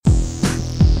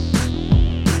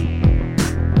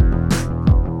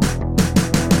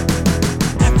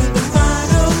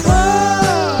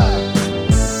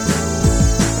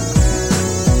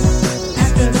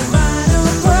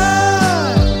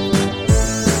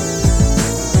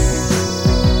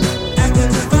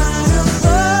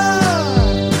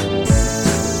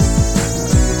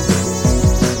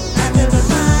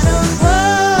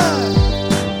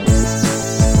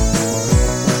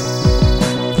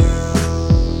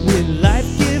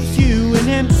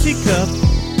empty cup.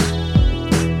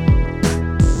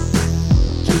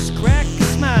 Just crack a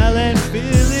smile and fill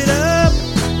it up.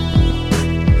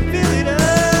 Fill it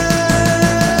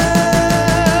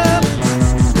up.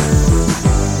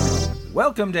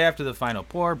 Welcome to After the Final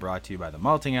Pour, brought to you by the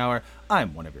Malting Hour.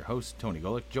 I'm one of your hosts, Tony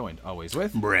Golick, joined always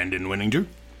with Brandon Winninger.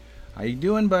 How you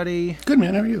doing, buddy? Good,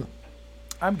 man. How are you?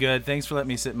 I'm good. Thanks for letting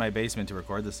me sit in my basement to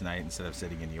record this tonight instead of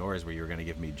sitting in yours where you were going to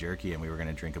give me jerky and we were going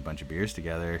to drink a bunch of beers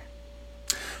together.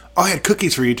 Oh, I had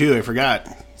cookies for you, too. I forgot.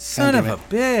 Son of a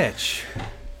bitch.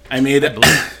 I made it.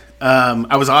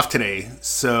 I was off today,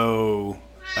 so...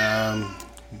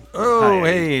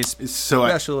 hey,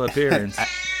 special appearance.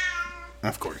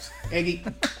 Of course. Aggie,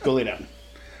 go lay down.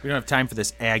 We don't have time for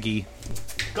this, Aggie.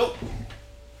 Go.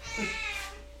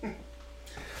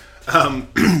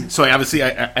 So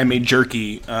I made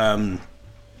jerky. Yeah.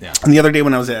 And the other day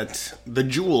when I was at the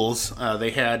Jewels,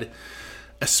 they had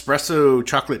espresso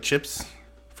chocolate chips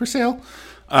for sale,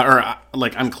 or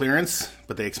on clearance,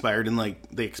 but they expire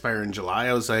in July.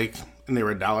 I was like, and they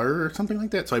were $1 or something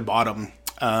like that. So I bought them.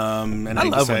 And I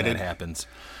love decided when that happens.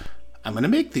 I'm gonna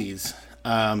make these.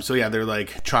 So yeah, they're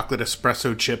like chocolate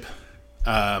espresso chip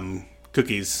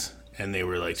cookies, and they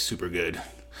were like super good.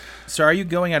 So are you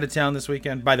going out of town this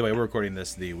weekend? By the way, we're recording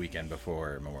this the weekend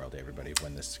before Memorial Day, everybody,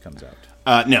 when this comes out.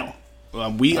 No.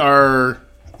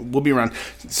 We'll be around.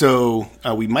 So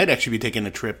we might actually be taking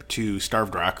a trip to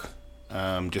Starved Rock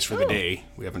just for the day.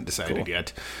 We haven't decided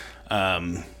yet.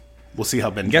 We'll see how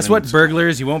Benjamin... Guess what,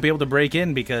 burglars? You won't be able to break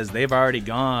in because they've already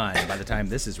gone by the time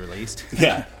this is released.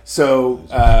 Yeah. So,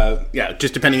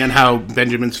 just depending on how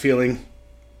Benjamin's feeling.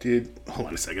 Dude, hold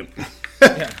on a second.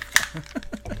 Yeah.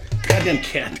 Goddamn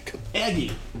cat.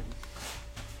 Aggie.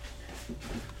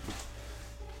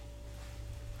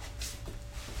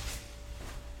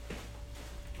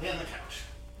 Lay on the couch.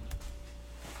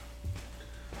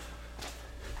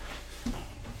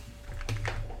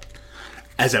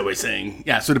 As I was saying,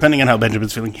 so depending on how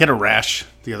Benjamin's feeling, he had a rash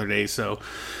the other day, so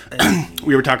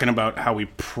we were talking about how we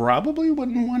probably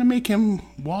wouldn't want to make him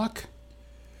walk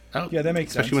out. Yeah, that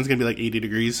makes sense. Especially when it's going to be like 80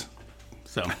 degrees.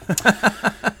 So,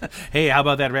 hey, how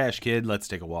about that rash, kid? Let's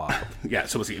take a walk. Yeah,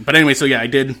 so we'll see. But anyway, so yeah, I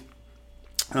did.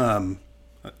 I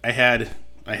had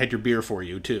your beer for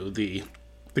you too, the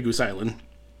Goose Island.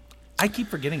 I keep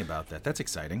forgetting about that. That's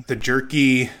exciting. The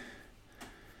jerky,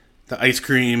 the ice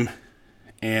cream,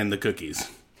 and the cookies.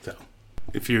 So,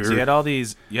 you had all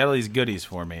these goodies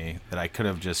for me that I could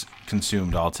have just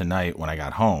consumed all tonight when I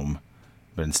got home,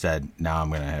 but instead now I'm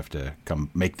going to have to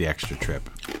come make the extra trip.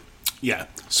 Yeah.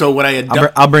 So what I had done,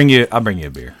 I'll bring you a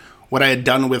beer. What I had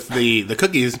done with the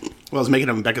cookies, I was making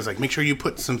them. Becca's like, make sure you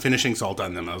put some finishing salt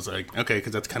on them. I was like, okay,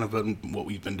 because that's kind of what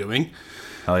we've been doing.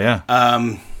 Hell yeah.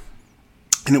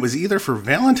 And it was either for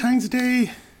Valentine's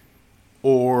Day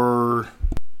or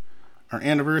our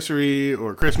anniversary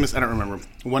or Christmas. I don't remember.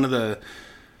 One of the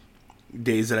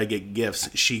days that I get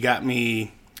gifts, she got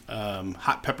me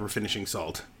hot pepper finishing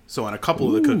salt. So on a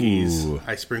couple of the cookies,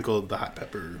 I sprinkled the hot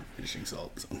pepper finishing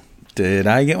salt. So. Did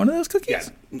I get one of those cookies?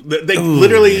 Yeah. They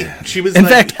literally, she was in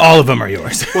fact, all of them are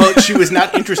yours. Well, she was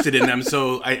not interested in them,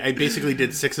 so I basically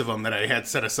did 6 of them that I had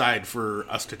set aside for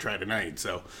us to try tonight.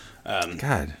 So,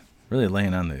 God, really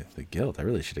laying on the guilt. I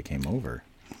really should have came over.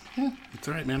 Yeah, it's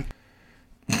all right, man.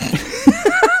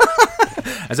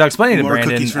 As I was explaining to More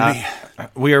Brandon, cookies for me.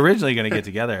 We were originally going to get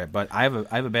together, but I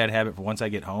have a bad habit for once I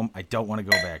get home, I don't want to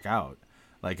go back out.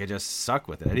 Like, I just suck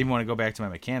with it. I didn't even want to go back to my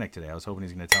mechanic today. I was hoping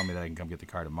he's going to tell me that I can come get the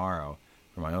car tomorrow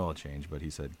for my oil change, but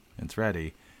he said, it's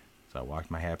ready. So I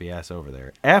walked my happy ass over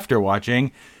there after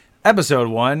watching episode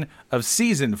 1 of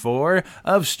season 4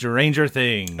 of Stranger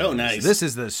Things. Oh, nice. This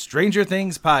is the Stranger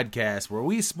Things podcast where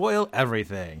we spoil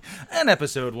everything. In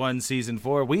episode 1, season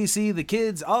 4, we see the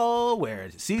kids all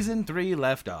where season 3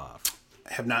 left off.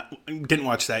 Didn't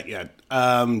watch that yet.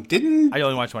 I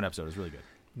only watched 1 episode. It was really good.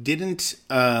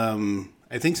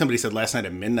 I think somebody said last night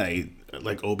at midnight,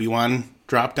 like Obi-Wan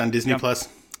dropped on Disney Plus.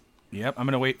 Yep, I'm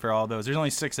going to wait for all those. There's only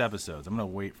 6 episodes. I'm going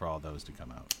to wait for all those to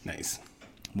come out. Nice.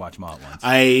 Watch them all at once.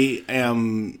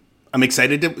 I'm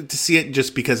excited to see it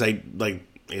just because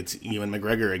it's Ewan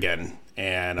McGregor again.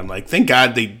 And I'm like, thank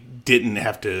God they didn't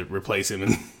have to replace him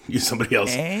and use somebody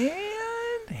else. And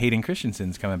Hayden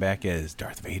Christensen's coming back as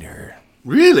Darth Vader.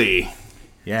 Really?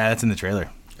 Yeah, that's in the trailer.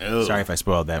 Oh. Sorry if I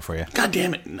spoiled that for you. God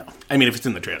damn it. No. I mean, if it's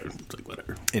in the trailer, it's like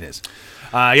whatever. It is.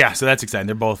 So that's exciting.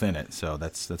 They're both in it, so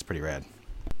that's pretty rad.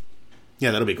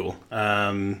 Yeah, that'll be cool.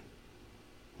 I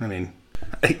mean,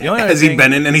 has he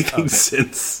been in anything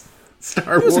since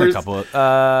Star Wars? In a couple of,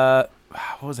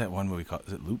 what was that one movie called?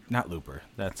 Is it Not Looper.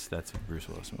 That's a Bruce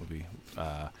Willis movie.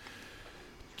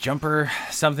 Jumper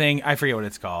something. I forget what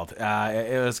it's called.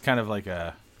 It was kind of like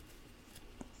a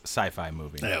sci-fi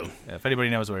movie. Oh. If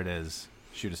anybody knows what it is,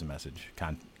 shoot us a message.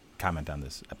 Comment on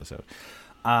this episode.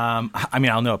 I mean,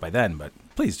 I'll know it by then, but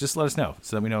please just let us know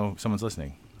so that we know someone's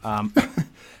listening.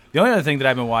 The only other thing that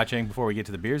I've been watching before we get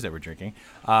to the beers that we're drinking,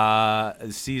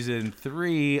 is season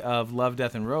 3 of Love,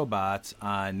 Death, and Robots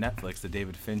on Netflix, the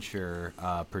David Fincher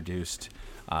produced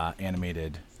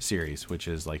animated series, which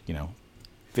is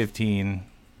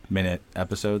 15-minute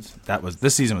episodes.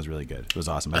 This season was really good. It was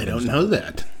awesome. I don't know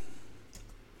that.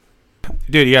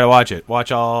 Dude, you gotta watch it.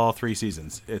 Watch all 3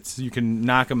 seasons. You can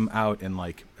knock them out in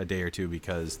like a day or two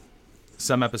because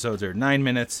some episodes are 9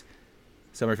 minutes,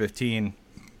 some are 15.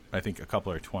 I think a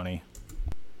couple are 20.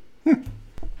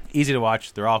 Easy to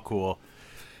watch. They're all cool,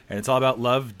 and it's all about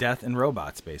love, death, and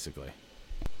robots, basically.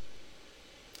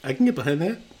 I can get behind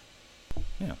that.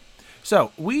 Yeah.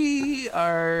 So we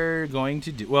are going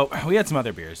to do. Well, we had some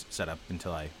other beers set up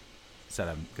until I said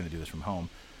I'm going to do this from home.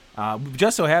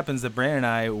 Just so happens that Brandon and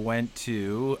I went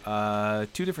to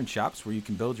 2 different shops where you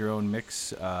can build your own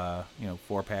mix,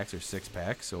 4-packs or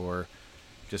 6-packs, or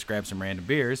just grab some random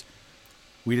beers.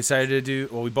 We decided to do,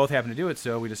 well, we both happened to do it,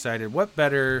 so we decided what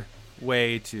better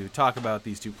way to talk about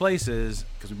these 2 places,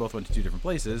 because we both went to 2 different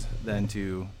places, than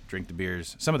to drink the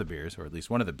beers, some of the beers, or at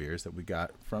least one of the beers that we got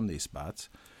from these spots,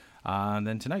 and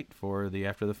then tonight for the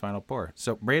After the Final Pour.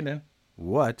 So, Brandon,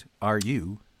 what are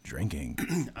you drinking?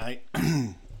 I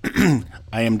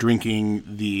am drinking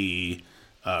the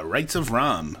Rights of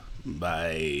Rum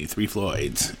by Three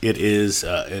Floyds. It is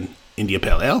an India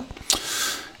Pale Ale,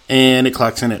 and it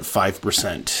clocks in at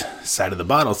 5%. Side of the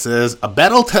bottle says, a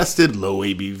battle-tested low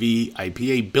ABV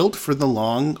IPA built for the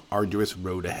long, arduous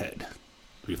road ahead.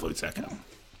 ThreeFloyds.com.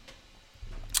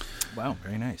 Wow,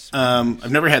 very nice.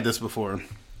 I've never had this before.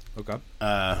 Okay.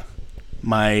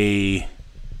 My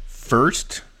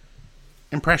first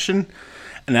impression,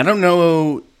 and I don't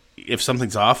know if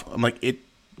something's off, I'm like, it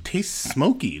tastes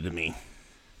smoky to me.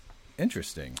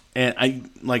 Interesting. And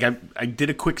I did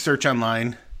a quick search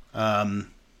online,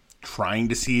 trying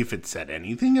to see if it said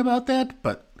anything about that,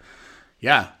 but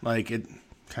yeah, it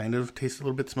kind of tastes a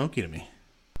little bit smoky to me.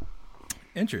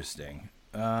 Interesting.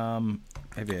 Have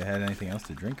you had anything else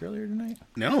to drink earlier tonight?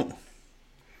 No.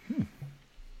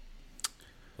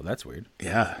 Well, that's weird.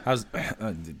 Yeah. How's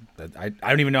I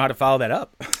don't even know how to follow that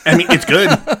up. I mean, it's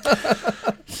good.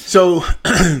 So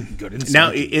Good and now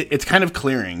smoky. it's kind of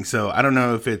clearing. So I don't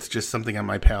know if it's just something on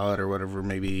my palate or whatever.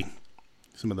 Maybe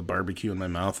some of the barbecue in my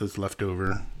mouth is left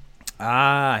over.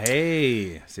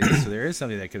 Hey. See, so there is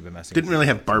something that could have been messing. Didn't really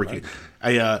have barbecue.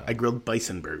 I grilled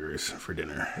bison burgers for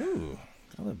dinner. Ooh,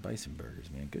 I love bison burgers,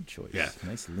 man. Good choice. Yeah.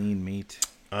 Nice lean meat.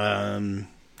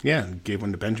 Yeah, gave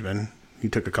one to Benjamin. He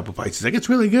took a couple bites. He's like, it's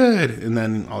really good. And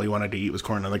then all he wanted to eat was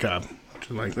corn on the cob.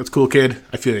 I'm like, that's cool, kid.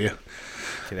 I feel you.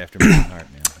 Kid after my own heart,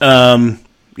 man.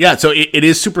 Yeah, so it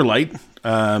is super light.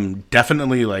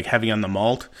 Definitely heavy on the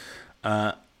malt.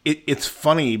 It's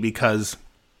funny because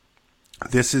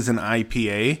this is an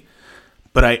IPA,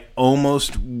 but I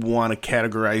almost want to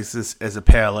categorize this as a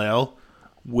pale ale,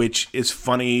 which is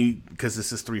funny because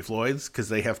this is Three Floyds, because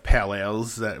they have pale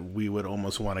ales that we would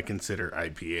almost want to consider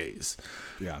IPAs.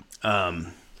 Yeah.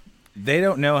 They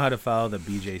don't know how to follow the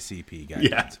BJCP guidelines.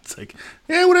 Yeah,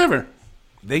 it's whatever.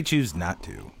 They choose not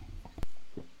to.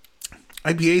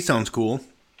 IPA sounds cool.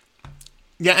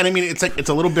 Yeah, and I mean it's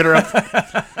a little bitter up.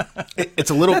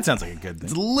 It's a little. That sounds like a good thing.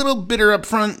 It's a little bitter up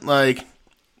front,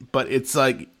 but it's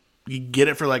you get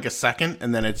it for a second,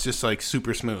 and then it's just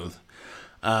super smooth.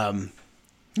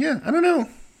 Yeah, I don't know.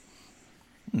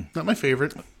 Not my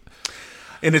favorite.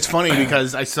 And it's funny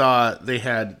because I saw they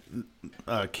had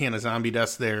a can of Zombie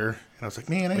Dust there, and I was like,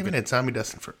 man, I haven't had Zombie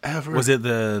Dust in forever. Was it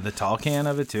the tall can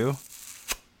of it too?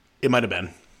 It might have been.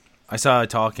 I saw a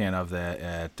tall can of that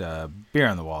at Beer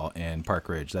on the Wall in Park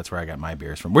Ridge. That's where I got my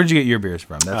beers from. Where'd you get your beers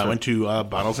from? I went to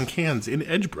Bottles and Cans in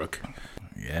Edgebrook.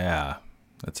 Yeah,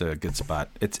 that's a good spot.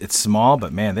 It's small,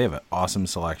 but man, they have an awesome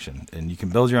selection, and you can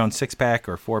build your own 6-pack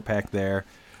or 4-pack there,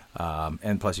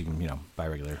 and plus you can buy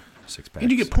regular 6-packs.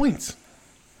 And you get points.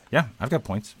 Yeah, I've got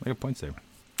points. I got points there.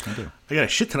 I do. I got a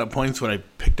shit ton of points when I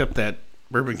picked up that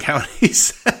Bourbon County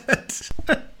set.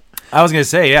 I was gonna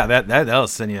say, yeah, that'll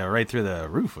send you right through the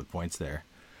roof with points there.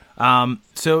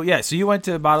 So you went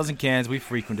to Bottles and Cans. We've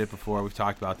frequented before. We've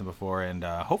talked about them before, and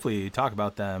hopefully talk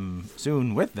about them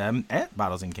soon with them at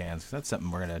Bottles and Cans. That's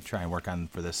something we're gonna try and work on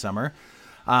for this summer.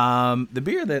 The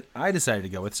beer that I decided to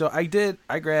go with,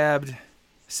 I grabbed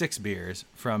 6 beers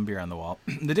from Beer on the Wall.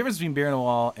 The difference between Beer on the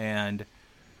Wall and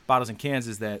Bottles and Cans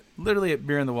is that literally at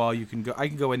Beer on the Wall, I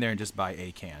can go in there and just buy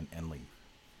a can and leave.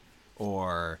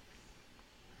 Or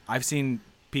I've seen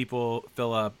people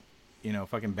fill up,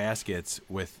 fucking baskets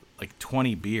with like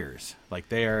 20 beers. Like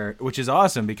which is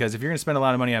awesome because if you're going to spend a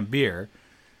lot of money on beer,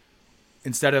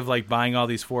 instead of like buying all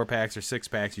these 4-packs or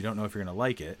 6-packs, you don't know if you're going to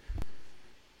like it.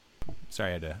 Sorry,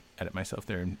 I had to edit myself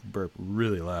there and burp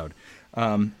really loud.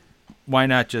 Why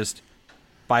not just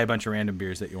buy a bunch of random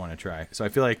beers that you want to try? So I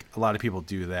feel like a lot of people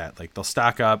do that. Like they'll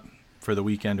stock up for the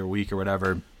weekend or week or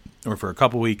whatever, or for a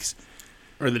couple weeks.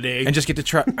 Or the day. And just get to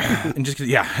try,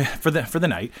 for the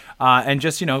night. And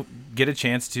just, get a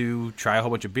chance to try a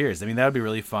whole bunch of beers. I mean, that would be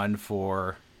really fun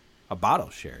for a bottle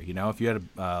share. If you had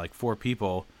like 4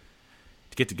 people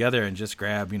to get together and just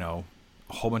grab, a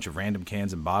whole bunch of random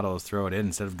cans and bottles, throw it in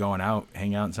instead of going out,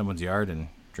 hang out in someone's yard and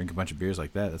drink a bunch of beers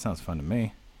like that. That sounds fun to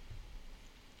me.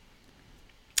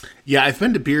 Yeah, I've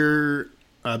been to beer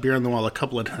on the Wall a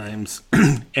couple of times,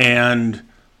 and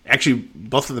actually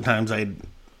both of the times I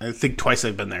think twice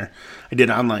I've been there. I did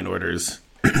online orders,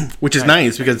 which is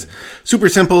nice because super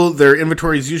simple. Their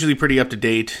inventory is usually pretty up to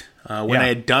date. When I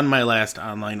had done my last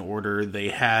online order,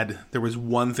 there was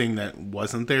one thing that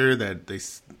wasn't there that they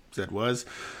said was,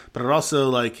 but it also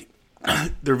like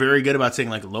they're very good about saying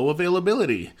like low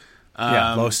availability.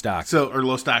 Low stock.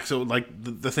 Low stock. So like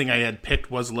the thing I had picked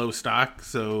was low stock.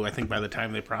 So I think by the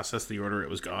time they processed the order, it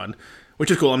was gone, which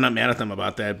is cool. I'm not mad at them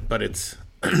about that, but it's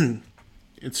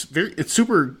it's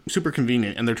super super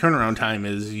convenient, and their turnaround time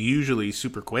is usually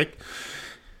super quick.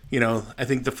 I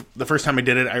think the first time I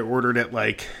did it, I ordered at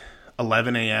like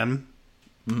 11 a.m.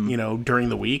 During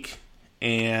the week,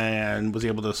 and was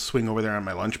able to swing over there on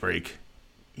my lunch break,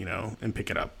 and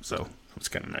pick it up. So it was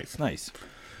kind of nice. Nice.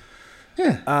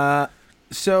 Yeah. I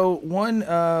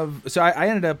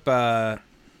ended up.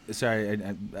 Sorry,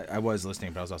 I was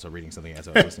listening, but I was also reading something as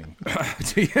I was listening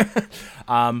to you.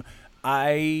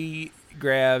 I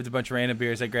grabbed a bunch of random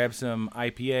beers. I grabbed some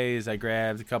IPAs. I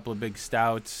grabbed a couple of big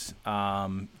stouts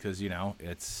because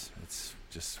it's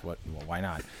just why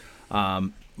not?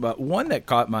 But one that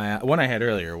caught one I had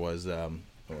earlier was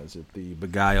it the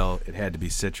Beguile? It had to be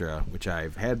Citra, which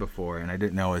I've had before, and I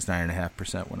didn't know it was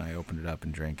 9.5% when I opened it up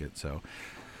and drank it. So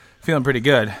feeling pretty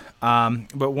good.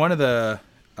 But one of the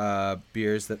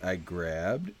beers that I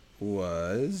grabbed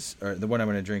or the one I'm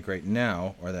going to drink right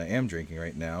now, or that I am drinking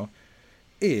right now,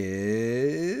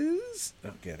 is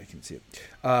I can see it.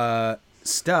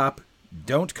 Stop,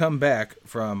 Don't Come Back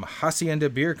from Hacienda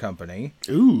Beer Company.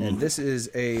 Ooh. And this is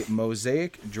a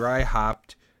Mosaic dry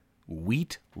hopped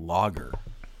wheat lager.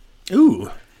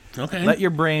 Ooh. Okay. Let your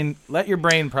brain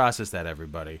process that,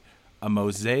 everybody. A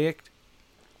Mosaic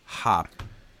hop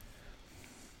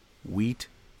wheat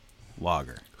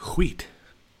lager. Wheat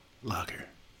lager.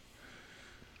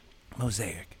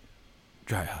 Mosaic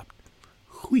dry hopped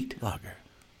Wheat lager.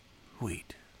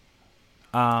 Wheat.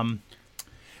 It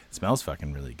smells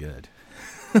fucking really good.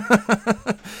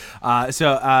 The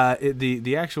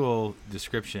actual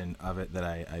description of it that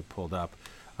I pulled up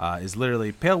is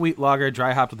literally pale wheat lager,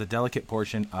 dry hopped with a delicate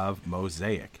portion of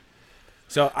Mosaic.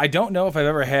 So I don't know if I've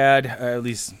ever had, at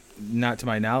least not to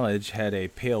my knowledge, had a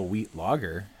pale wheat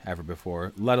lager ever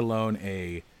before, let alone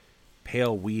a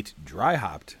pale wheat dry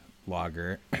hopped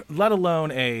lager, let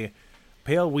alone a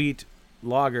pale wheat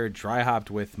lager dry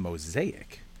hopped with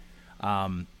Mosaic.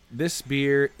 This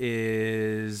beer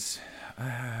is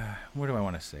what do I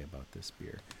want to say about this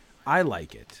beer? I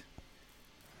like it.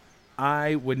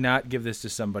 I would not give this to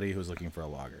somebody who's looking for a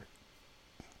lager.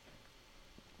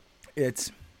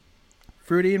 It's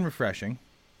fruity and refreshing.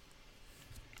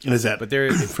 And is that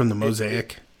from the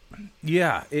Mosaic?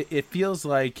 It feels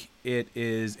like it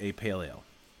is a pale ale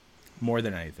more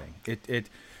than anything.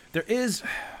 There is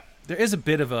a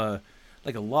bit of a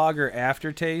lager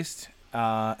aftertaste,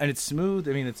 and it's smooth.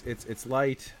 I mean, it's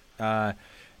light.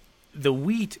 The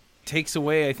wheat takes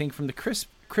away, I think, from the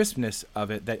crispness of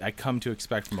it that I come to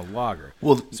expect from a lager.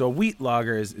 Well, so a wheat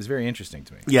lager is very interesting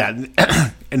to me. Yeah,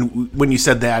 and when you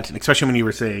said that, and especially when you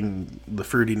were saying the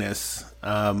fruitiness,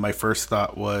 my first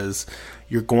thought was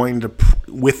you're going to,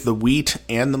 with the wheat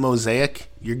and the Mosaic,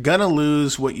 you're going to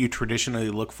lose what you traditionally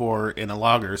look for in a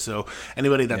lager. So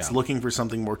anybody that's looking for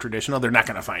something more traditional, they're not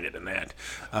going to find it in that.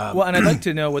 Well, and I'd like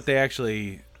to know what they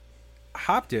actually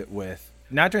hopped it with.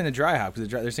 Not during the dry hop, because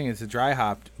they're saying it's a dry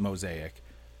hopped Mosaic.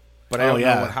 But I don't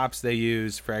know what hops they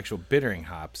use for actual bittering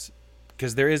hops.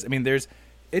 Because it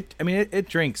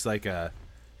drinks like a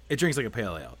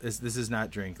pale ale. This is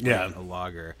not drink like a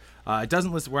lager. It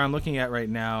doesn't list, where I'm looking at right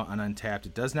now on Untapped,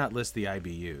 it does not list the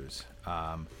IBUs.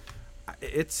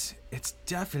 It's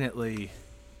definitely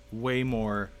way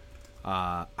more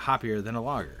hoppier than a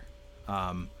lager.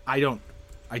 I don't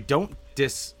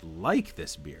dislike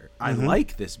this beer. I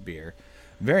like this beer.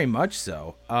 Very much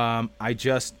so. I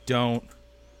just don't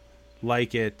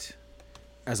like it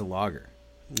as a lager.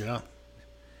 Yeah.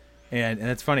 And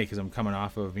it's funny because I'm coming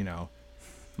off of,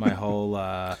 my whole...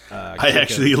 I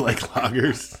actually like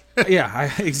lagers.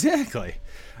 Yeah, exactly.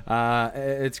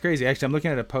 It's crazy. Actually, I'm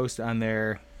looking at a post on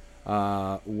their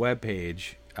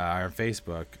webpage on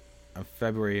Facebook on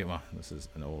February... Well, this is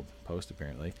an old post,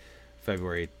 apparently.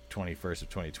 February 21st of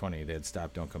 2020. They had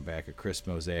Stop, Don't Come Back, a crisp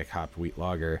mosaic hopped wheat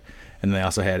lager. And they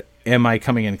also had Am I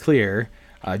Coming In Clear,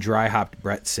 dry hopped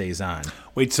Brett Saison.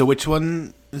 Wait, so which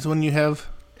one is the one you have?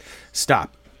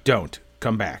 Stop, Don't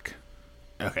Come Back.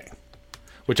 Okay.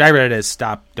 Which I read it as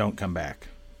Stop, Don't Come Back.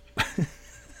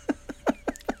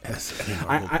 As any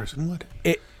normal person would.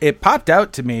 It popped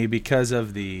out to me because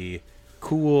of the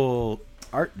cool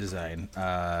art design,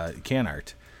 can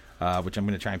art, which I'm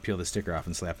going to try and peel the sticker off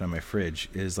and slap it on my fridge,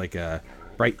 is like a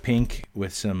bright pink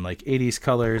with some like 80s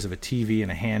colors of a TV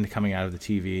and a hand coming out of the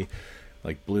TV,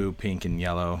 like blue, pink, and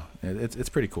yellow. It's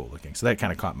pretty cool looking. So that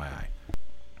kind of caught my eye.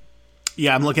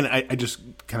 Yeah, I'm looking. I just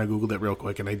kind of Googled it real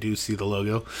quick, and I do see the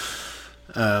logo,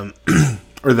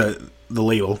 or the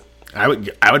label. I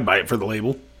would buy it for the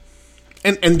label,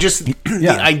 and just the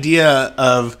idea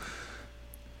of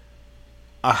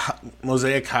a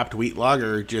mosaic hopped wheat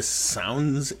lager just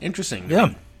sounds interesting.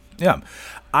 Yeah.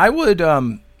 I would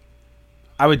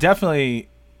definitely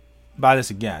buy this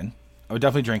again. I would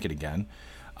definitely drink it again.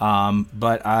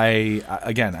 But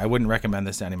I wouldn't recommend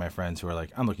this to any of my friends who are like,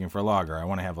 I'm looking for a lager. I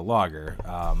want to have a lager.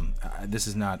 This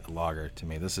is not a lager to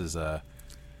me. This is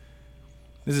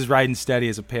riding steady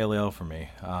as a pale ale for me.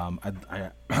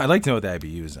 I'd like to know what the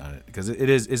IBU is on it because it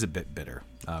is a bit bitter.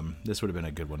 This would have been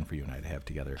a good one for you and I to have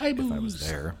together if I was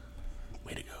there.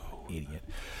 Way to go, idiot.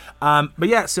 But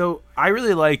yeah, so I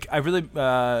like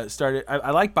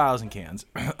bottles and cans.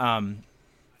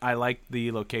 I like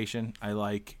the location. I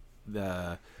like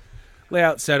the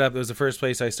layout setup. It was the first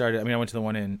place I started. I went to the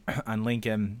one on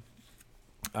Lincoln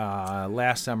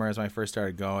last summer as when I first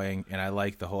started going, and I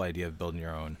like the whole idea of building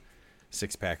your own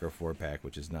 6-pack or 4-pack,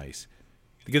 which is nice.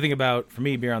 The good thing about, for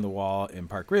me, Beer on the Wall in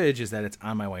Park Ridge is that it's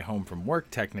on my way home from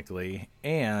work technically,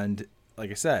 and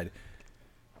like I said,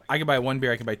 I can buy one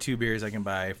beer, I can buy 2 beers, I can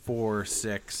buy 4,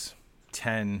 6,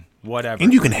 10, whatever.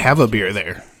 And you can have a beer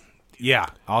there. Yeah,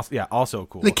 also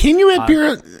cool. Like, can you have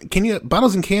beer? Can you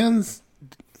bottles and cans?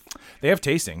 They have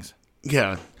tastings.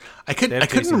 Yeah, I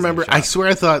couldn't remember. I swear,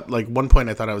 I thought like one point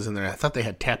I thought I was in there. I thought they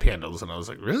had tap handles, and I was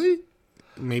like, really?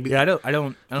 Maybe. Yeah, I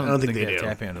don't think they have do.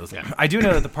 tap handles. Yeah. I do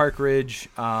know that the Park Ridge,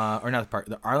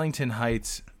 the Arlington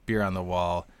Heights Beer on the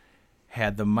Wall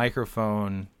had the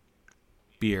microphone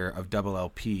beer of Double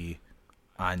LP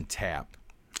on tap.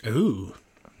 Ooh,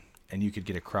 and you could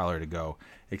get a crowler to go.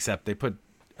 Except they put.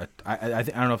 I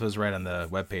don't know if it was right on the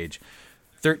webpage.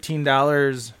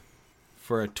 $13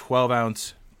 for a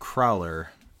 12-ounce crowler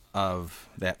of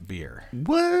that beer.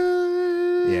 What?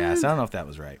 Yeah, so I don't know if that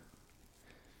was right.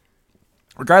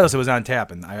 Regardless, it was on tap,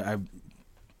 and I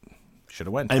should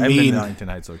have went. I haven't been to the Arlington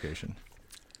Heights location.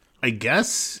 I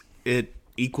guess it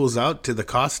equals out to the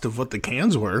cost of what the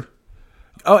cans were.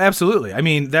 Oh, absolutely.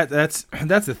 That's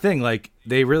the thing. Like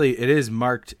it is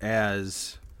marked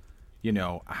as,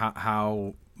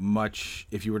 how much,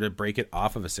 if you were to break it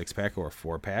off of a 6-pack or a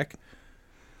 4-pack,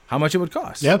 how much it would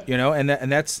cost. Yep.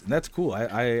 And that's cool.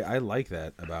 I like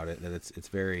that about it, that it's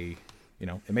very,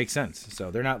 it makes sense.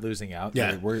 So they're not losing out.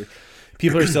 Yeah.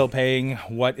 People are still paying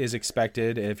what is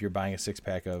expected if you're buying a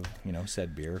 6-pack of,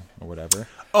 said beer or whatever.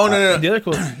 Oh, no. The other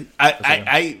cool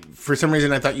I for some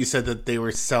reason I thought you said that they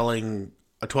were selling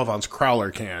a 12-ounce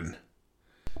crowler can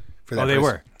for that. Oh, they price.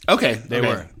 were. Okay. They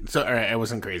were. So, all right, I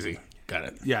wasn't crazy. Got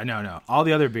it. Yeah, no. All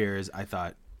the other beers, I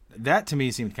thought, that to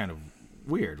me seemed kind of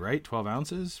weird, right? 12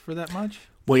 ounces for that much?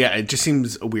 Well, yeah, it just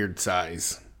seems a weird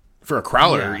size. For a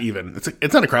crowler, even.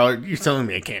 It's not a crowler. You're selling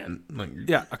me a can.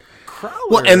 Yeah, a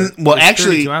crowler is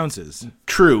actually, 32 ounces.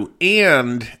 True.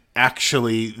 And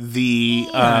actually, the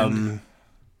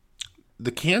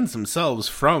cans themselves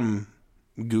from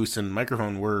Goose and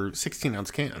Microphone were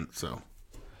 16-ounce cans, so...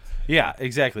 Yeah,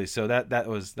 exactly. So that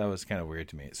was kind of weird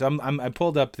to me. So I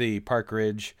pulled up the Park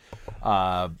Ridge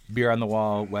Beer on the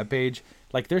Wall webpage.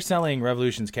 Like, they're selling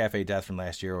Revolution's Cafe Death from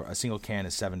last year. A single can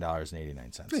is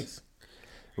 $7.89. Nice.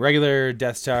 Regular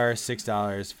Death Star,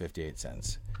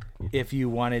 $6.58. If you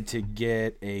wanted to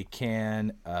get a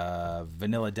can of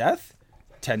Vanilla Death,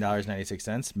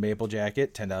 $10.96. Maple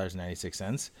Jacket,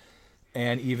 $10.96.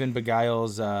 And even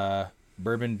Beguile's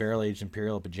Bourbon Barrel Aged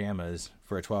Imperial Pajamas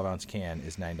for a 12-ounce can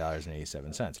is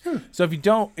 $9.87. So if you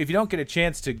don't get a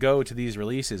chance to go to these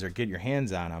releases or get your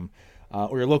hands on them,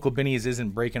 or your local Binny's isn't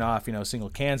breaking off, single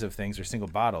cans of things or single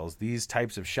bottles, these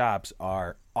types of shops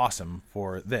are awesome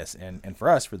for this. And for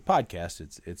us, for the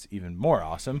podcast, it's even more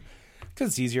awesome because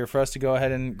it's easier for us to go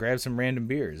ahead and grab some random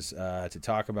beers to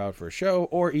talk about for a show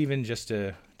or even just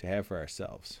to have for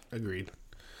ourselves. Agreed.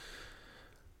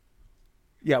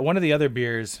 Yeah, one of the other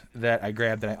beers that I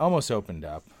grabbed that I almost opened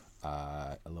up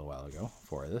a little while ago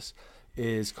for this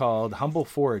is called Humble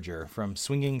Forager from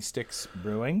Swinging Sticks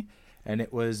Brewing. And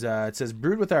it says,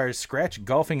 brewed with our scratch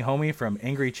golfing homie from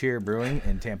Angry Cheer Brewing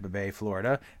in Tampa Bay,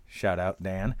 Florida. Shout out,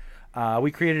 Dan. We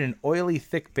created an oily,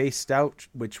 thick base stout,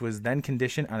 which was then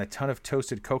conditioned on a ton of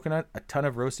toasted coconut, a ton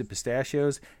of roasted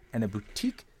pistachios, and a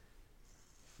boutique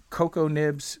cocoa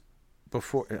nibs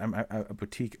before a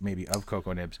boutique maybe of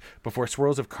cocoa nibs before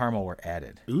swirls of caramel were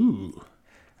added. Ooh,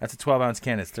 that's a 12-ounce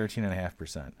can. It's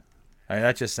 13.5%.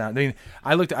 That just sounds.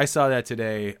 I saw that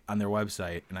today on their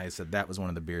website, and I said that was one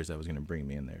of the beers that was going to bring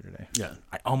me in there today. Yeah,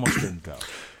 I almost didn't go.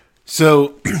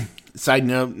 So, side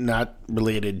note, not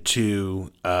related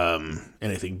to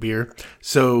anything beer.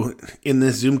 So, in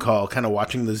this Zoom call, kind of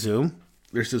watching the Zoom,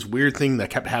 there's this weird thing that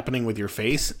kept happening with your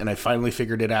face, and I finally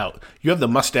figured it out. You have the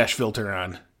mustache filter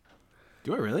on.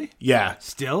 Do I really? Yeah.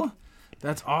 Still?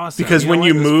 That's awesome. Because when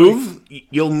you move,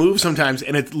 you'll move sometimes,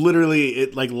 and it's literally,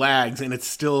 it like lags, and it's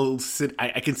still,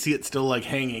 I can see it still like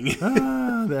hanging.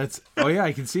 Oh yeah,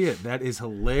 I can see it. That is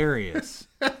hilarious.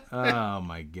 Oh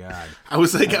my God. I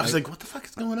was like, what the fuck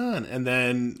is going on? And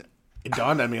then it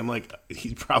dawned on me, I'm like,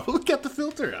 he probably kept the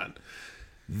filter on.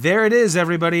 There it is,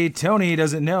 everybody. Tony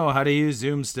doesn't know how to use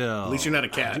Zoom still. At least you're not a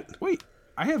cat. Wait,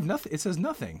 I have nothing. It says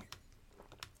nothing.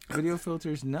 Video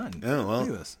filters, none. Oh, well. Look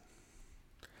at this.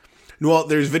 Well,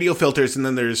 there's video filters, and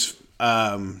then there's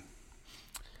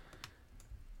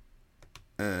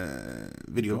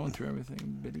video. Going through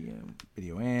everything.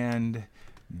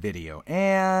 Video,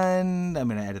 and I'm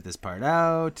going to edit this part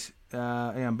out.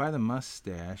 And by the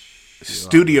mustache.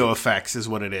 Studio effects is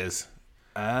what it is.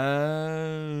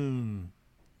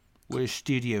 Where's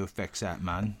studio effects at,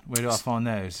 man? Where do I find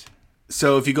those?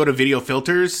 So if you go to video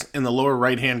filters, in the lower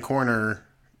right-hand corner,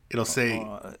 it'll say...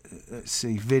 let's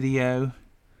see, video...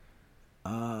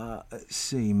 let's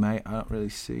see, mate. I don't really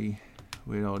see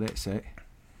where all that's at.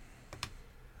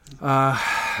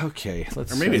 Okay,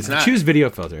 let's. Or maybe it's not. Choose video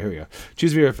filter. Here we go.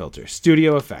 Choose video filter.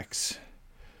 Studio effects.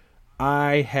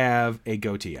 I have a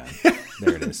goatee on.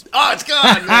 There it is. Oh, it's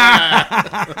gone.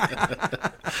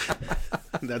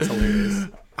 That's hilarious.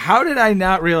 How did I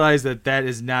not realize that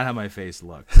is not how my face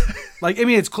looks?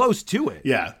 It's close to it.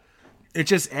 Yeah. It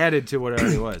just added to what it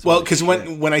already was. Well, because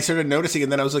when I started noticing,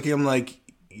 and then I was looking, I'm like,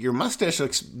 your mustache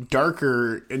looks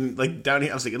darker, and like down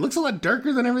here, I was like, it looks a lot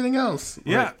darker than everything else.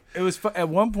 Yeah, it was. At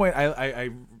one point,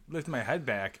 I lifted my head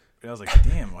back, and I was like,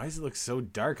 damn, why does it look so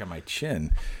dark on my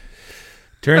chin?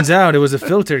 Turns out it was a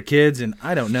filter, kids, and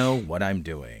I don't know what I'm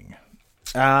doing.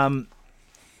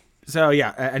 So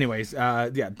yeah. Anyways, yeah,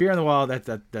 beer on the wall.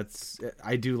 That's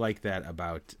I do like that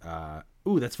about.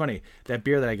 Ooh, that's funny. That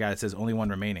beer that I got, it says only one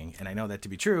remaining, and I know that to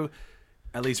be true.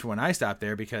 At least for when I stopped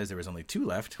there, because there was only 2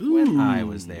 left when I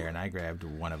was there, and I grabbed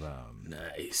one of them.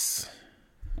 Nice.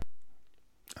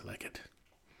 I like it.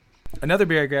 Another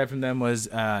beer I grabbed from them was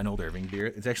an Old Irving beer.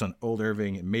 It's actually an Old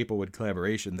Irving Maplewood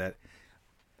collaboration that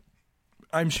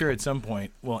I'm sure at some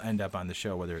point will end up on the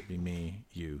show, whether it be me,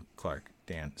 you, Clark,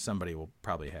 Dan. Somebody will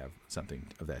probably have something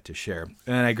of that to share. And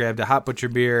then I grabbed a Hot Butcher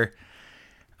beer.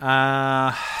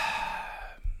 I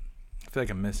feel like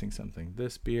I'm missing something.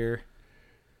 This beer...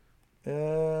 I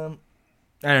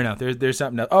don't know. There's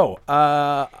something else.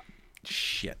 Oh,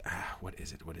 shit. What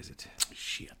is it?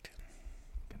 Shit.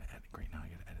 I'm gonna edit right now. I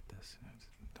gotta edit this. I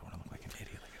don't want to look like an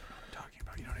idiot. Like I don't know what I'm talking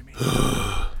about. You know what I mean?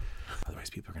 Otherwise,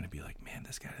 people are gonna be like, "Man,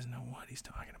 this guy doesn't know what he's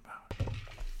talking about."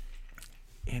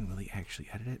 And will he actually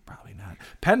edit it? Probably not.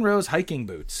 Penrose hiking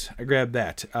boots. I grabbed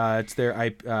that. It's their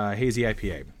hazy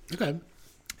IPA. Okay.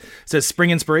 It says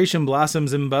spring inspiration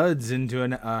blossoms and buds in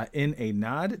a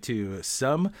nod to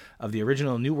some of the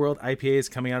original New World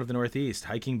IPAs coming out of the Northeast.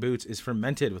 Hiking Boots is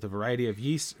fermented with a variety of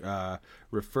yeast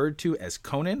referred to as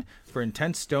Conan for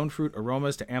intense stone fruit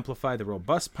aromas to amplify the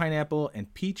robust pineapple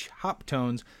and peach hop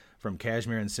tones from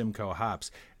Cashmere and Simcoe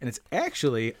hops. And it's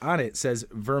actually, on it says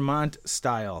Vermont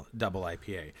style double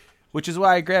IPA, which is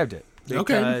why I grabbed it.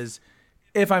 Because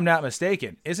if I'm not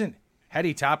mistaken, isn't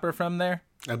Hetty Topper from there?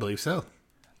 I believe so.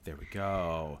 There we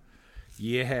go.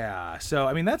 Yeah. So,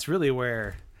 I mean, that's really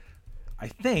where I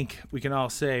think we can all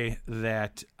say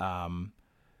that,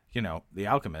 The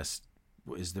Alchemist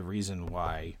is the reason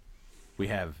why we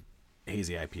have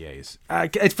hazy IPAs.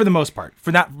 It's for the most part.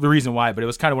 For not the reason why, but it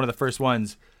was kind of one of the first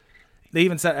ones. They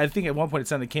even said, I think at one point it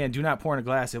said on the can, do not pour in a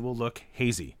glass. It will look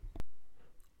hazy.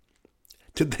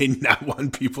 Did they not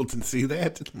want people to see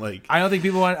that? Like, I don't think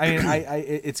people want. I mean,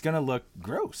 it's gonna look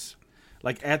gross.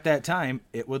 Like at that time,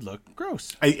 it would look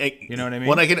gross. You know what I mean?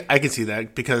 Well, I can see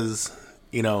that because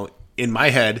in my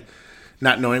head,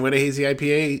 not knowing what a hazy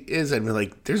IPA is, I'd be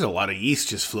like, "There's a lot of yeast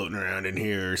just floating around in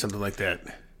here," or something like that.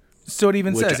 So it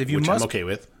even says which I'm okay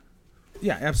with.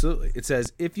 Yeah, absolutely. It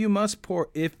says if you must,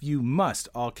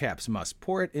 all caps must,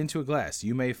 pour it into a glass.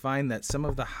 You may find that some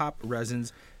of the hop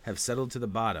resins have settled to the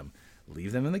bottom.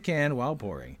 Leave them in the can while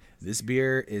pouring. This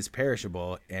beer is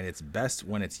perishable, and it's best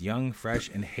when it's young, fresh,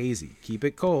 and hazy. Keep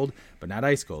it cold, but not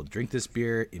ice cold. Drink this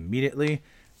beer immediately.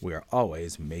 We are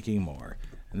always making more.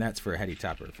 And that's for a heady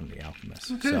topper from The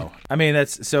Alchemist. Okay. So, I mean,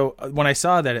 when I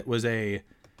saw that it was a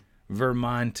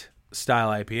Vermont-style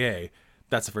IPA,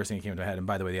 that's the first thing that came to my head. And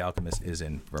by the way, The Alchemist is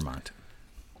in Vermont.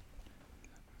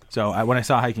 So when I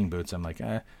saw hiking boots, I'm like,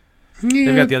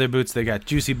 they've got the other boots. They got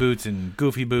Juicy Boots and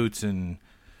Goofy Boots and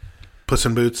Puss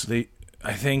in Boots.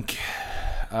 I think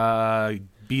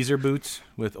Beezer Boots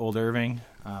with Old Irving.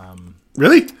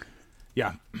 Really?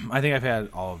 Yeah, I think I've had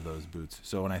all of those boots.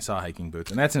 So when I saw hiking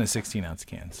boots, and that's in a 16-ounce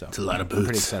can, so it's a lot of boots. I'm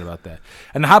pretty excited about that.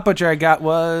 And the hot butcher I got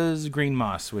was Green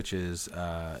Moss, which is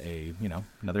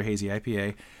another hazy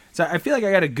IPA. So I feel like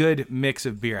I got a good mix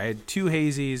of beer. I had 2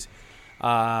 hazies,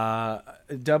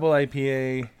 double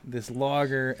IPA, this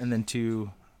lager, and then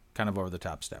 2 kind of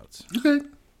over-the-top stouts. Okay.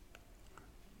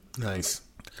 Nice.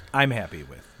 I'm happy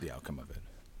with the outcome of it.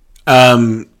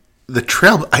 The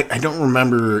trail, I don't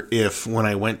remember if when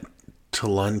I went to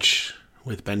lunch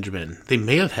with Benjamin, they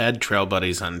may have had Trail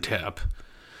Buddies on tap.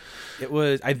 It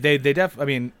was, I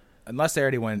mean, unless they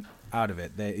already went out of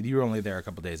it, you were only there a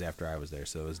couple days after I was there,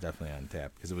 so it was definitely on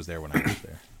tap because it was there when I was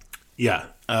there. Yeah.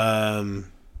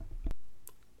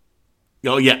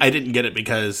 Oh, yeah, I didn't get it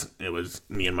because it was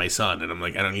me and my son, and I'm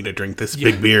like, I don't need to drink this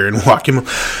big beer and walk him.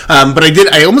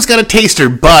 But I almost got a taster,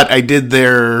 but I did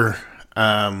their,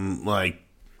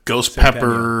 ghost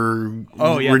pepper,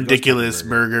 ridiculous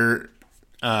burger.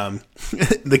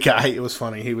 The guy, it was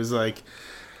funny. He was like,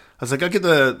 I was like, I'll get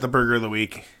the burger of the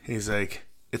week. He's like,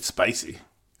 it's spicy.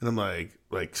 And I'm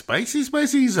like spicy?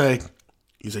 He's like,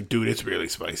 dude, it's really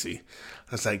spicy.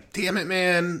 I was like, damn it,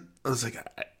 man. I was like,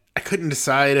 I couldn't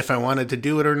decide if I wanted to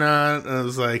do it or not. And I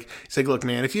was like, he's like, look,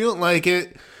 man, if you don't like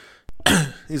it,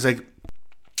 he's like,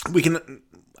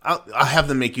 I'll have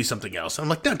them make you something else. I'm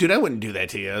like, no, dude, I wouldn't do that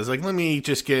to you. I was like, let me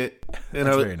just get,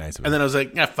 very nice of and then I was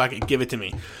like, yeah, fuck it, give it to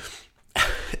me.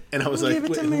 And I was like,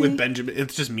 with Benjamin,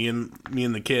 it's just me and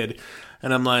the kid.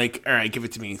 And I'm like, all right, give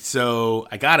it to me. So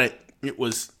I got it. It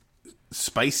was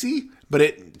spicy,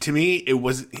 but to me, it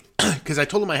was, because I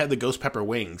told him I had the ghost pepper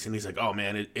wings, and he's like, oh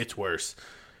man, it's worse.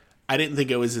 I didn't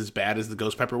think it was as bad as the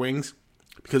ghost pepper wings,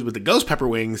 because with the ghost pepper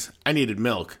wings, I needed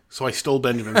milk. So I stole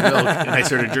Benjamin's milk, and I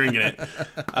started drinking it.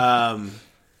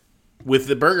 With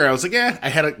the burger, I was like, I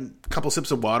had a couple sips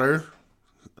of water,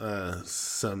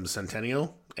 some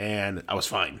Centennial, and I was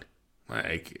fine.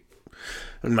 Like,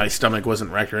 my stomach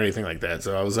wasn't wrecked or anything like that.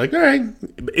 So I was like, all right.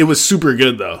 It was super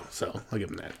good, though, so I'll give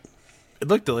him that. It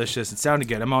looked delicious. It sounded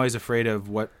good. I'm always afraid of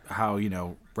how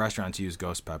restaurants use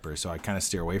ghost pepper, so I kind of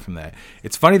steer away from that.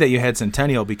 It's funny that you had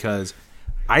Centennial because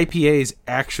IPAs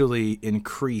actually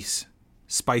increase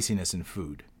spiciness in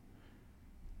food.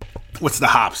 What's the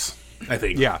hops? I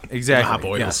think. Yeah, exactly. The hop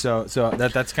oils. Yeah, so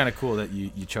that's kind of cool that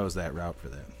you chose that route for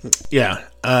that. Yeah.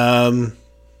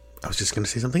 I was just going to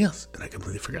say something else, and I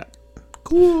completely forgot.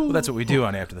 Cool. Well, that's what we do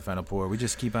on After the Final Pour. We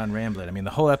just keep on rambling. I mean,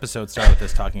 the whole episode started with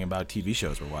us talking about TV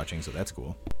shows we're watching, so that's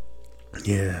cool.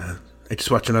 Yeah. I just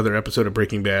watched another episode of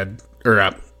Breaking Bad.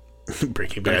 Or,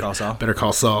 Breaking Bad. Better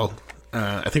Call Saul.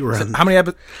 I think we're on... How many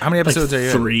episodes are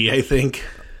you 3, I think.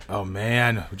 Oh,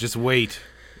 man. Just wait.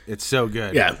 It's so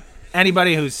good. Yeah.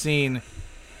 Anybody who's seen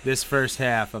this first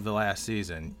half of the last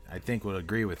season, I think will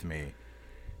agree with me.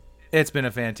 It's been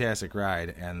a fantastic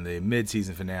ride, and the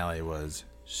mid-season finale was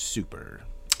super.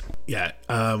 Yeah,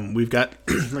 we've got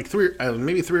like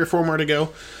maybe 3 or 4 more to go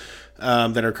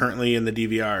that are currently in the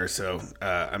DVR, so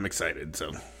I'm excited.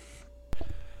 So,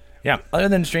 yeah. Other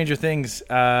than Stranger Things,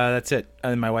 that's it.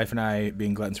 And my wife and I,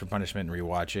 being gluttons for punishment, and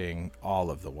rewatching all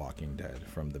of The Walking Dead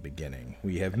from the beginning.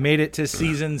 We have made it to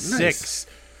season 6.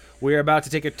 We are about to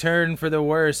take a turn for the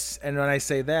worse, and when I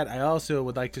say that, I also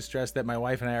would like to stress that my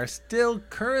wife and I are still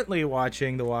currently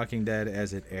watching The Walking Dead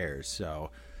as it airs, so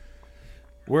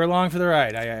we're along for the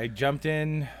ride. I jumped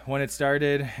in when it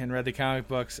started and read the comic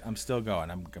books. I'm still going.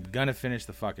 I'm gonna finish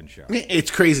the fucking show. It's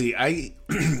crazy. I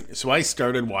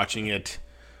started watching it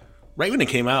right when it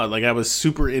came out. Like, I was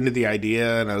super into the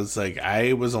idea, and I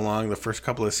was along the first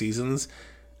couple of seasons.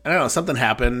 I don't know, something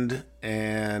happened,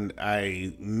 and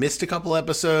I missed a couple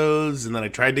episodes, and then I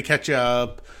tried to catch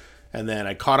up, and then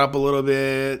I caught up a little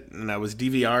bit, and I was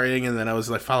DVRing, and then I was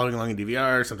like following along in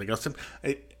DVR or something else.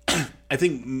 I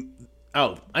think,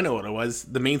 I know what it was.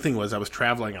 The main thing was I was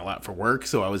traveling a lot for work,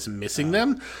 so I was missing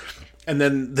them, and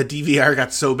then the DVR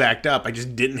got so backed up, I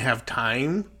just didn't have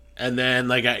time, and then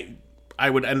like I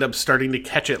would end up starting to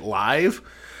catch it live,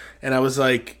 and I was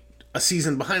like, a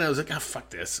season behind. I was like, oh,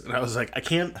 fuck this. And I was like, I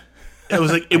can't. I was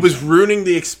like, it was ruining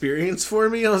the experience for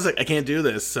me. I was like, I can't do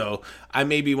this. So I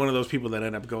may be one of those people that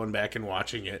end up going back and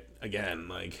watching it again.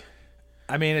 Like,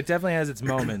 I mean, it definitely has its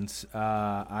moments.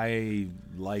 I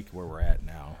like where we're at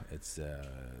now. It's there.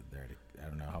 I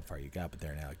don't know how far you got, but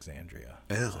they're in Alexandria.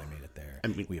 So I made it there. I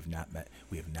mean, we have not met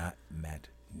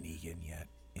Negan yet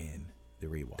in the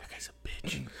rewatch. That guy's a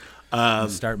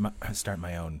bitch. Start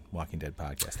my own Walking Dead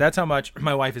podcast. That's how much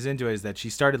my wife is into it, is that she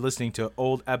started listening to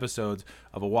old episodes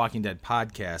of a Walking Dead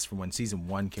podcast from when season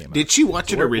 1 came out. Did she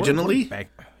watch it originally?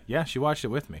 Yeah, she watched it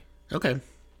with me. Okay.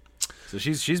 So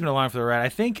she's been along for the ride. I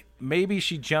think maybe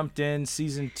she jumped in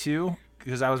season 2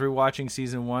 because I was rewatching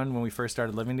season 1 when we first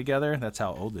started living together. That's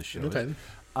how old this show is.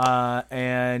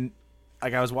 And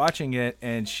like I was watching it,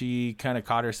 and she kind of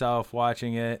caught herself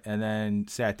watching it, and then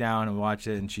sat down and watched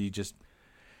it, and she's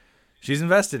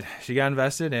invested. She got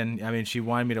invested, and I mean, she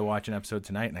wanted me to watch an episode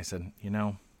tonight, and I said,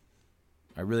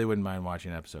 I really wouldn't mind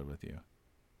watching an episode with you,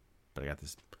 but I got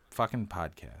this fucking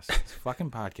podcast.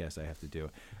 I have to do.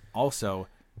 Also,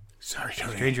 sorry,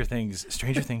 Tony. Stranger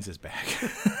Things is back.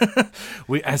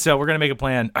 So we're gonna make a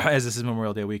plan, as this is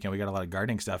Memorial Day weekend. We got a lot of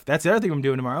gardening stuff. That's the other thing I'm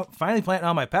doing tomorrow. Finally planting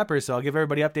all my peppers, so I'll give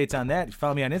everybody updates on that.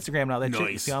 Follow me on Instagram and all that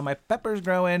shit. You see all my peppers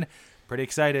growing. Pretty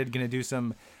excited. Gonna do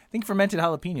some, I think, fermented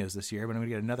jalapenos this year, but I'm gonna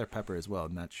get another pepper as well.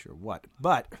 I'm not sure what.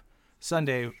 But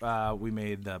Sunday, we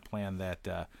made the plan that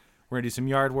we're gonna do some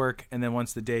yard work, and then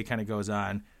once the day kind of goes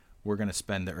on, we're gonna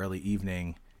spend the early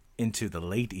evening into the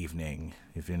late evening,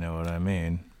 if you know what I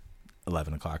mean.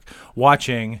 11 o'clock,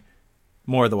 watching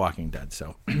more of The Walking Dead.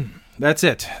 So that's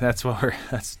it. That's what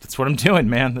I'm doing,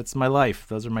 man. That's my life.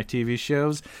 Those are my TV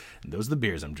shows. And those are the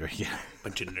beers I'm drinking.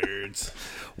 Bunch of nerds.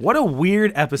 What a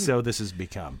weird episode this has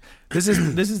become. This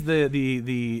is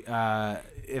the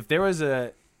if there was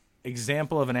a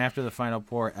example of an after the final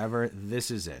pour ever,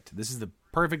 this is it. This is the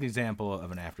perfect example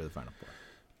of an after the final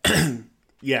pour.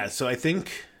 Yeah. So I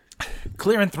think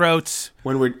clearing throats.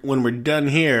 When we're done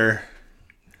here,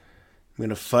 I'm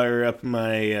gonna fire up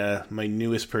my my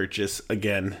newest purchase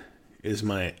again. Is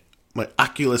my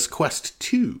Oculus Quest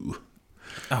 2.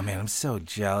 Oh man, I'm so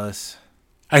jealous.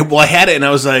 I had it and I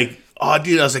was like, oh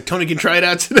dude, Tony can try it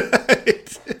out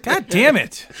tonight. God damn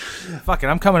it! Fuck it,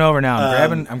 I'm coming over now.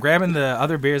 I'm grabbing the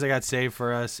other beers I got saved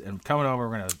for us, and I'm coming over.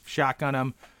 We're gonna shotgun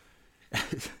them.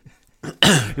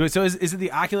 So is it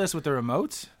the Oculus with the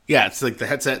remotes? Yeah, it's like the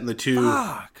headset and the two.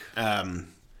 Fuck.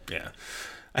 Yeah.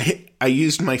 I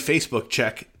used my Facebook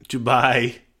check to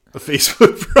buy a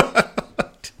Facebook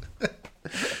product.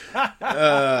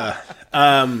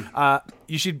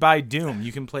 You should buy Doom.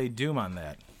 You can play Doom on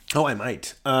that. Oh, I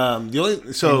might. And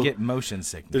get motion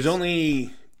sickness. There's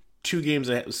only 2 games.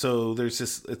 So there's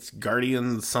this. It's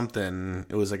Guardian something.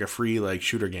 It was like a free like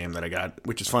shooter game that I got,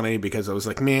 which is funny because I was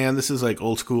like, man, this is like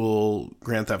old school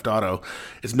Grand Theft Auto.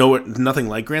 It's nothing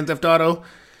like Grand Theft Auto.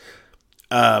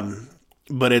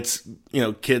 But it's,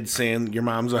 kids saying your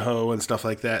mom's a hoe and stuff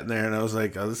like that in there. And I was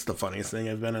like, oh, this is the funniest thing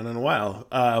I've been in a while.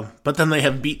 But then they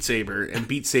have Beat Saber, and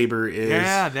Beat Saber is...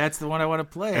 Yeah, that's the one I want to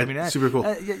play. I mean, super cool.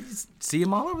 You see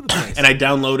them all over the place. And I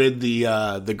downloaded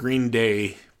the Green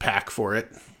Day pack for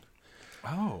it.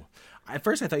 Oh. At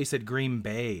first I thought you said Green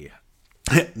Bay.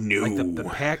 No. Like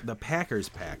the Packers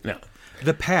pack. No.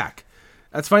 The pack.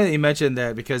 That's funny that you mentioned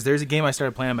that, because there's a game I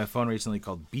started playing on my phone recently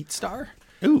called BeatStar.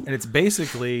 Ooh. And it's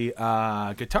basically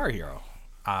Guitar Hero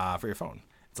for your phone.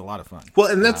 It's a lot of fun. Well,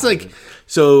 and that's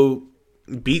so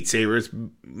Beat Saber is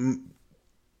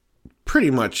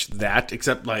pretty much that,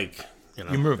 except like,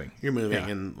 you're moving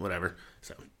and whatever.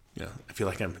 So, I feel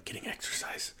like I'm getting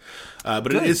exercise.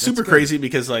 But it is super crazy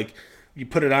because like you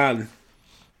put it on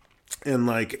and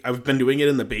like I've been doing it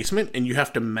in the basement and you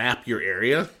have to map your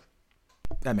area.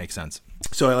 That makes sense.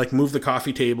 So I like move the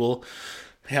coffee table,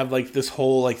 have like this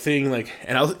whole like thing like,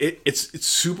 and it's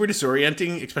super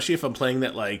disorienting, especially if I'm playing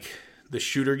that like the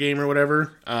shooter game or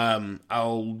whatever.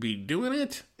 I'll be doing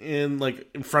it in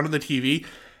front of the TV,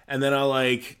 and then I'll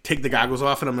like take the goggles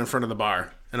off and I'm in front of the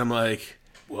bar, and I'm like,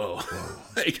 whoa.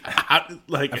 How did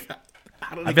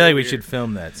I feel like we should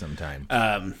film that sometime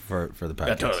for the podcast.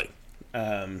 Yeah, totally.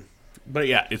 But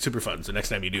yeah, it's super fun. So next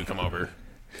time you do come over,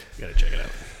 you gotta check it out.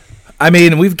 I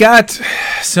mean, we've got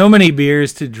so many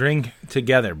beers to drink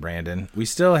together, Brandon. We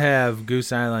still have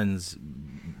Goose Island's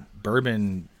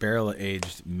bourbon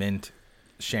barrel-aged mint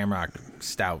shamrock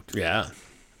stout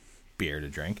beer to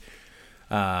drink.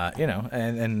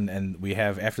 And we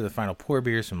have, after the final pour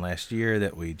beers from last year,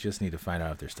 that we just need to find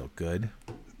out if they're still good.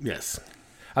 Yes.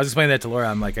 I was explaining that to Laura.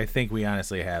 I'm like, I think we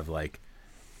honestly have like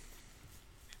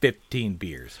 15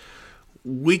 beers.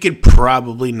 We could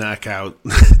probably knock out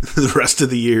the rest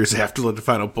of the years after the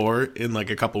final pour in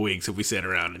like a couple weeks if we sat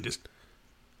around and just.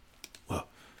 Well,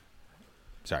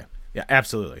 sorry. Yeah,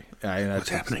 absolutely. What's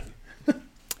happening?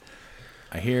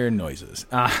 I hear noises.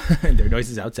 There are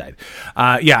noises outside.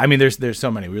 I mean, there's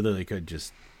so many. We literally could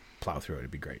just plow through it.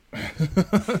 It'd be great.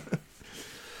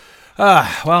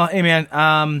 Well, hey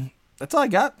man, that's all I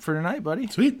got for tonight, buddy.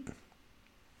 Sweet.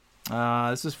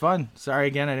 This is fun. Sorry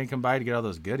again, I didn't come by to get all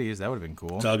those goodies. That would have been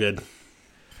cool. It's all good.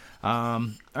 All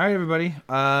right, everybody.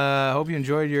 Hope you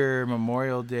enjoyed your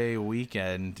Memorial Day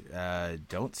weekend.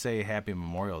 Don't say Happy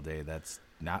Memorial Day. That's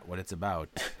not what it's about.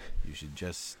 You should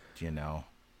just,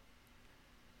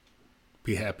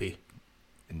 be happy.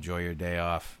 Enjoy your day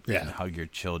off. Yeah. And hug your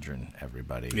children,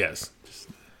 everybody. Yes.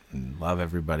 And love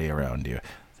everybody around you.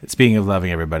 Speaking of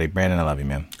loving everybody, Brandon, I love you,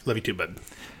 man. Love you too, bud.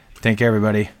 Take care,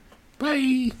 everybody.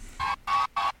 Bye.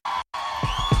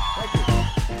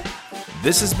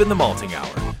 This has been The Malting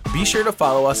Hour. Be sure to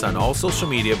follow us on all social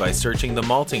media by searching The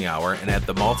Malting Hour and at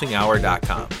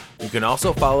themaltinghour.com. You can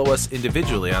also follow us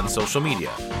individually on social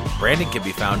media. Brandon can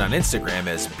be found on Instagram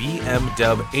as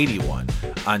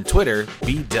BMDub81, on Twitter,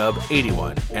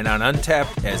 BDub81, and on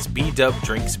Untapped as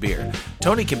BDubDrinksBeer.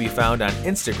 Tony can be found on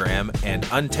Instagram and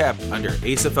Untapped under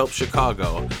Ace of Help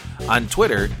Chicago, on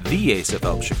Twitter, The Ace of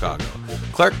Help Chicago.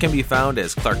 Clark can be found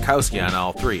as Clarkowski on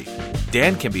all three.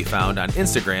 Dan can be found on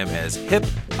Instagram as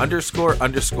hip__hops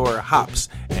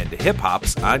and hip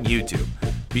hops on YouTube.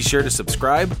 Be sure to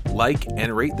subscribe, like,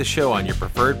 and rate the show on your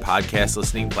preferred podcast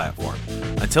listening platform.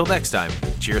 Until next time,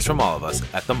 cheers from all of us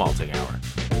at The Malting Hour.